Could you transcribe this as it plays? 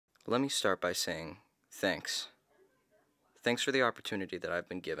Let me start by saying thanks. Thanks for the opportunity that I've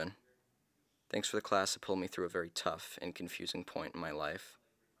been given. Thanks for the class that pulled me through a very tough and confusing point in my life.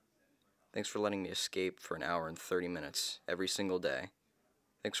 Thanks for letting me escape for an hour and 30 minutes every single day.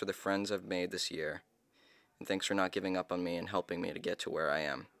 Thanks for the friends I've made this year. And thanks for not giving up on me and helping me to get to where I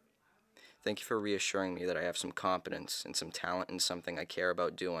am. Thank you for reassuring me that I have some competence and some talent in something I care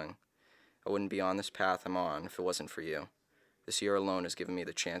about doing. I wouldn't be on this path I'm on if it wasn't for you. This year alone has given me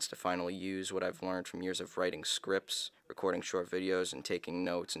the chance to finally use what I've learned from years of writing scripts, recording short videos, and taking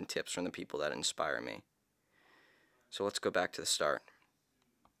notes and tips from the people that inspire me. So let's go back to the start.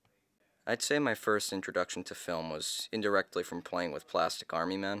 I'd say my first introduction to film was indirectly from playing with plastic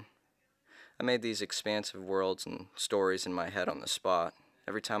army men. I made these expansive worlds and stories in my head on the spot.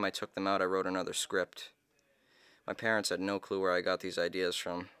 Every time I took them out, I wrote another script. My parents had no clue where I got these ideas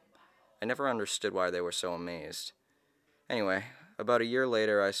from. I never understood why they were so amazed. Anyway, about a year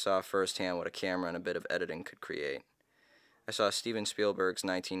later, I saw firsthand what a camera and a bit of editing could create. I saw Steven Spielberg's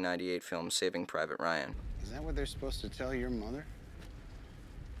 1998 film Saving Private Ryan. Is that what they're supposed to tell your mother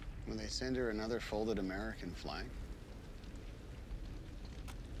when they send her another folded American flag?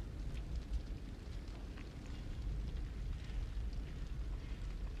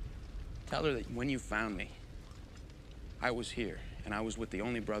 Tell her that when you found me, I was here, and I was with the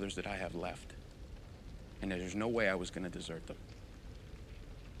only brothers that I have left. And there's no way I was going to desert them.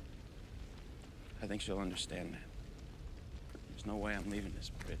 I think she'll understand that. There's no way I'm leaving this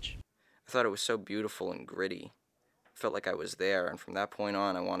bitch. I thought it was so beautiful and gritty. I felt like I was there, and from that point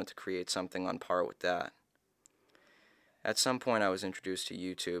on, I wanted to create something on par with that. At some point, I was introduced to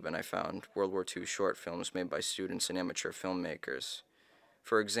YouTube, and I found World War II short films made by students and amateur filmmakers.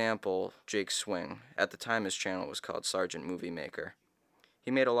 For example, Jake Swing. At the time, his channel was called Sergeant Movie Maker. He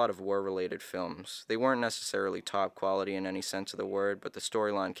made a lot of war-related films. They weren't necessarily top quality in any sense of the word, but the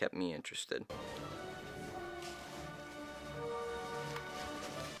storyline kept me interested.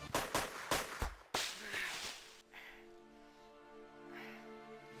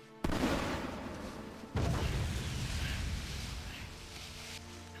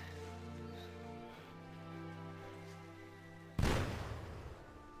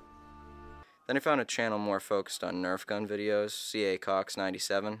 Then I found a channel more focused on Nerf gun videos, CA Cox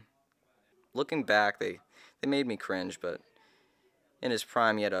 97. Looking back, they made me cringe, but in his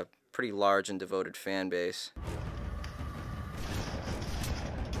prime he had a pretty large and devoted fan base.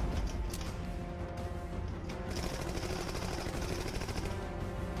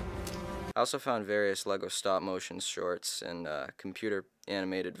 I also found various LEGO stop motion shorts and computer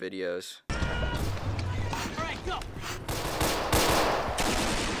animated videos. All right, go!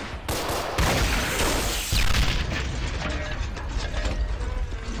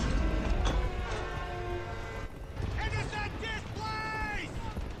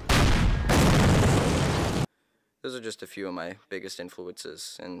 Those are just a few of my biggest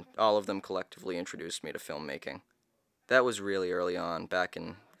influences, and all of them collectively introduced me to filmmaking. That was really early on, back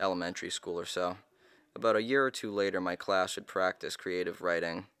in elementary school or so. About a year or two later, my class would practice creative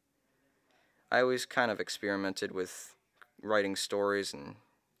writing. I always kind of experimented with writing stories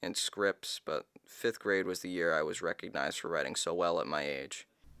and scripts, but 5th grade was the year I was recognized for writing so well at my age.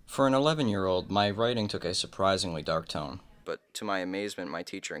 For an 11-year-old, my writing took a surprisingly dark tone. But to my amazement, my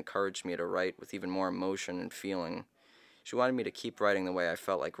teacher encouraged me to write with even more emotion and feeling. She wanted me to keep writing the way I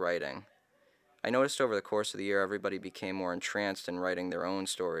felt like writing. I noticed over the course of the year everybody became more entranced in writing their own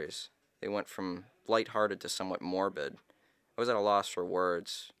stories. They went from lighthearted to somewhat morbid. I was at a loss for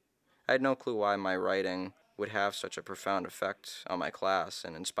words. I had no clue why my writing would have such a profound effect on my class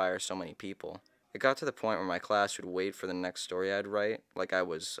and inspire so many people. It got to the point where my class would wait for the next story I'd write, like I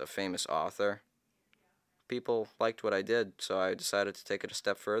was a famous author. People liked what I did, so I decided to take it a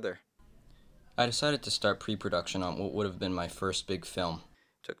step further. I decided to start pre-production on what would have been my first big film.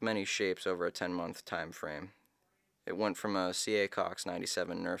 It took many shapes over a 10-month time frame. It went from a CA Cox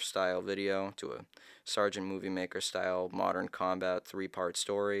 97 Nerf style video to a Sergeant Movie Maker style modern combat 3-part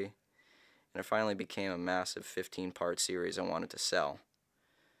story, and it finally became a massive 15-part series I wanted to sell.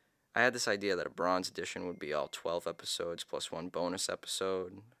 I had this idea that a bronze edition would be all 12 episodes plus 1 bonus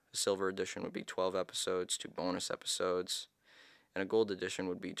episode. A silver edition would be 12 episodes, 2 bonus episodes, and a gold edition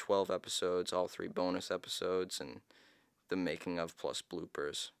would be 12 episodes, all 3 bonus episodes, and the making of plus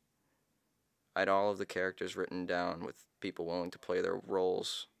bloopers. I had all of the characters written down with people willing to play their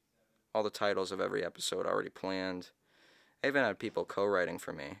roles, all the titles of every episode already planned. I even had people co-writing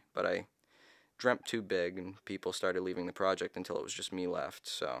for me, but I dreamt too big and people started leaving the project until it was just me left,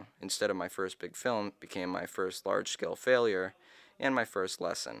 so instead of my first big film, it became my first large-scale failure and my first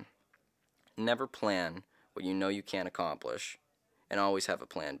lesson. Never plan what you know you can't accomplish, and always have a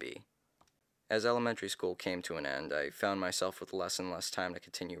plan B. As elementary school came to an end, I found myself with less and less time to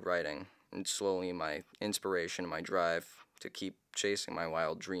continue writing, and slowly my inspiration and my drive to keep chasing my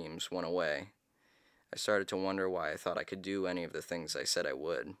wild dreams went away. I started to wonder why I thought I could do any of the things I said I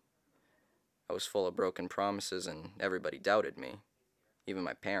would. I was full of broken promises and everybody doubted me, even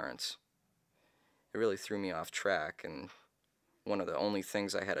my parents. It really threw me off track, and one of the only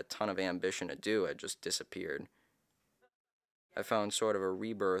things I had a ton of ambition to do had just disappeared. I found sort of a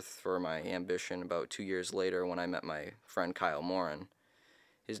rebirth for my ambition about 2 years later when I met my friend Kyle Morin.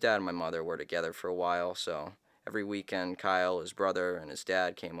 His dad and my mother were together for a while, so every weekend Kyle, his brother, and his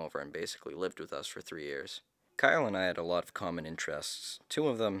dad came over and basically lived with us for 3 years. Kyle and I had a lot of common interests. 2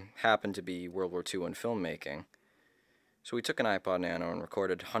 of them happened to be World War II and filmmaking. So we took an iPod Nano and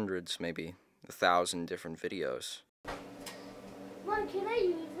recorded hundreds, maybe 1,000 different videos. Mom, can I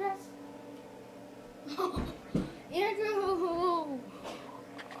use this? Andrew!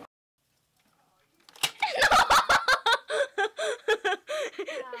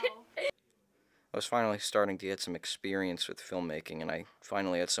 I was finally starting to get some experience with filmmaking, and I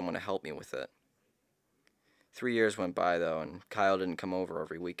finally had someone to help me with it. 3 years went by, though, and Kyle didn't come over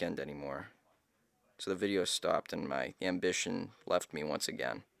every weekend anymore. So the videos stopped, and my ambition left me once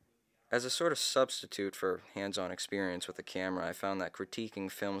again. As a sort of substitute for hands-on experience with a camera, I found that critiquing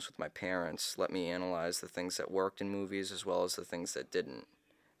films with my parents let me analyze the things that worked in movies as well as the things that didn't.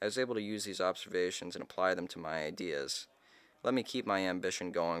 I was able to use these observations and apply them to my ideas. Let me keep my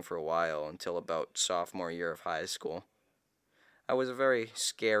ambition going for a while until about sophomore year of high school. I was a very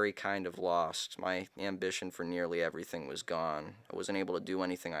scary kind of lost. My ambition for nearly everything was gone. I wasn't able to do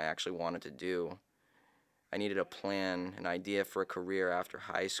anything I actually wanted to do. I needed a plan, an idea for a career after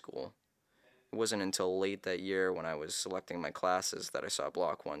high school. It wasn't until late that year when I was selecting my classes that I saw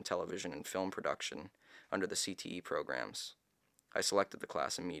Block 1 television and film production under the CTE programs. I selected the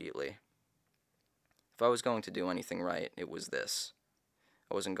class immediately. If I was going to do anything right, it was this.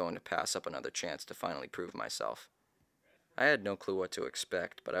 I wasn't going to pass up another chance to finally prove myself. I had no clue what to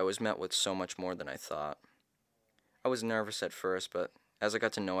expect, but I was met with so much more than I thought. I was nervous at first, but as I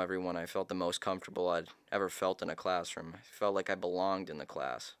got to know everyone, I felt the most comfortable I'd ever felt in a classroom. I felt like I belonged in the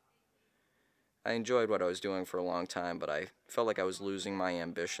class. I enjoyed what I was doing for a long time, but I felt like I was losing my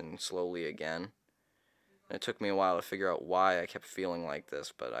ambition slowly again. And it took me a while to figure out why I kept feeling like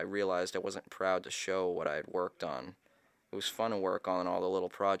this, but I realized I wasn't proud to show what I had worked on. It was fun to work on all the little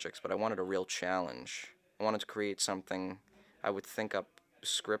projects, but I wanted a real challenge. I wanted to create something I would think up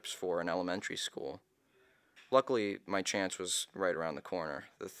scripts for in elementary school. Luckily, my chance was right around the corner.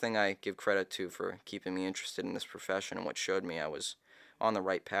 The thing I give credit to for keeping me interested in this profession and what showed me I was on the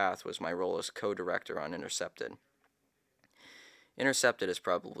right path was my role as co-director on Intercepted. Intercepted is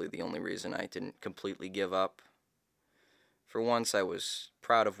probably the only reason I didn't completely give up. For once, I was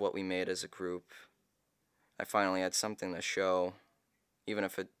proud of what we made as a group. I finally had something to show, even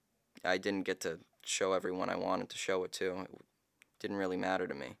if I didn't get to show everyone I wanted to show it to. It didn't really matter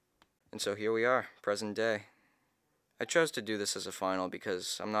to me. And so here we are, present day. I chose to do this as a final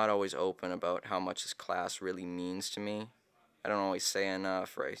because I'm not always open about how much this class really means to me. I don't always say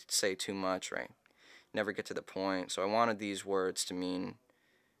enough, or I say too much, or I never get to the point. So I wanted these words to mean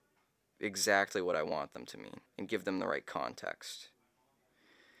exactly what I want them to mean, and give them the right context.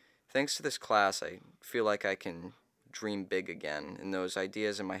 Thanks to this class, I feel like I can dream big again, and those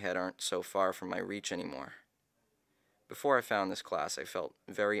ideas in my head aren't so far from my reach anymore. Before I found this class, I felt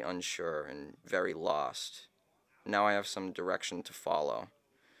very unsure and very lost. Now I have some direction to follow.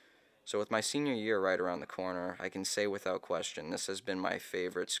 So with my senior year right around the corner, I can say without question this has been my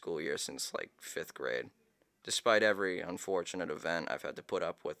favorite school year since like 5th grade, despite every unfortunate event I've had to put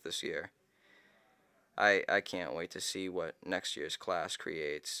up with this year. I can't wait to see what next year's class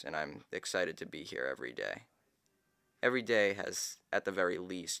creates, and I'm excited to be here every day. Every day has, at the very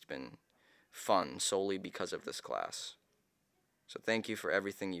least, been fun solely because of this class. So thank you for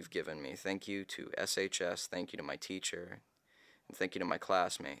everything you've given me. Thank you to SHS, thank you to my teacher, and thank you to my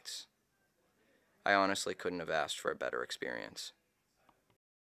classmates. I honestly couldn't have asked for a better experience.